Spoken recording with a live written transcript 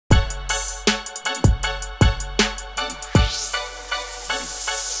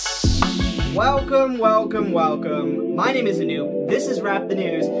Welcome. My name is Anoop, this is Rap the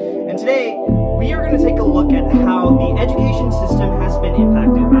News, and today we are going to take a look at how the education system has been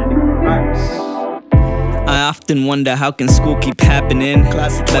impacted by the coronavirus. I often wonder how can school keep happening.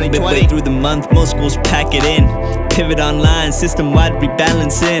 Class of Like 2020. midway through the month, most schools pack it in. Pivot online, system-wide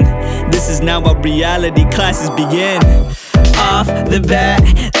rebalancing. This is now our reality, classes begin. Off the bat,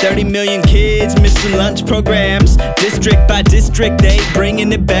 30 million kids missing lunch programs. District by district, they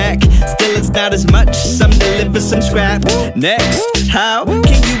bringing it back. Still it's not as much, some deliver some scrap. Next, how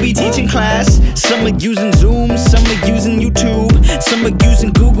can you be teaching class? Some are using Zoom, some are using YouTube, some are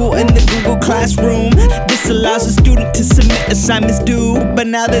using Google in the Google Classroom. This allows a student to submit assignments due, but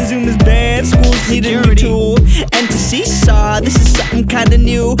now that Zoom is banned, schools need a new tool. And to Seesaw, this is something kinda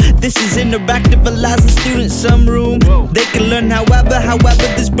new. This is interactive, allows the students some room. They can learn however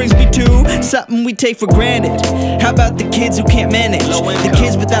this brings me to something we take for granted. How about the kids who can't manage? The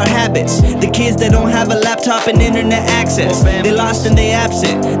kids without habits, the kids that don't have a laptop and internet access. They lost and they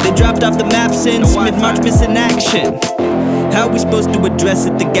absent, they dropped off the map since mid-March missing action. How are we supposed to address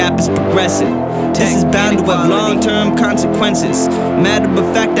it? The gap is progressing. This is bound to have long-term consequences. Matter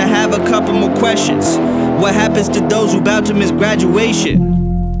of fact, I have a couple more questions. What happens to those who about to miss graduation?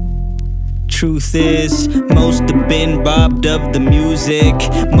 Truth is, most have been robbed of the music.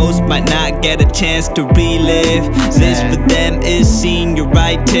 Most might not get a chance to relive. This for them is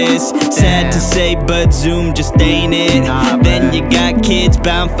senioritis. Sad to say, but Zoom just ain't it. Then you got kids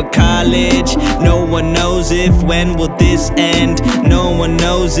bound for college. No one knows if, when will this end? No one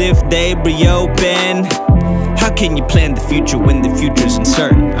knows if they reopen. How can you plan the future when the future's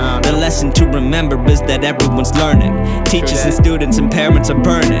uncertain? The lesson to remember is that everyone's learning. Teachers and students and parents are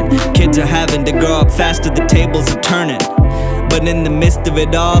burning. Kids are having to grow up faster, the tables are turning. But in the midst of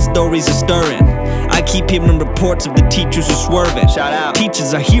it all, stories are stirring. I keep hearing reports of the teachers who swerving. Shout out.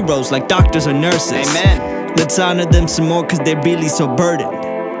 Teachers are heroes like doctors or nurses. Amen. Let's honor them some more cause they're really so burdened.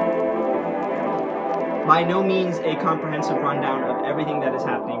 By no means a comprehensive rundown of everything that is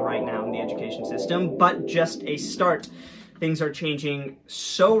happening right now in the education system, but just a start. Things are changing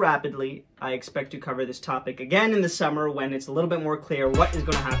so rapidly. I expect to cover this topic again in the summer when it's a little bit more clear what is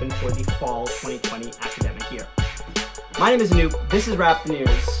going to happen for the fall 2020 academic year. My name is Anoop, this is Rap the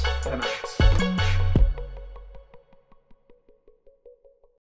News, and I'm out.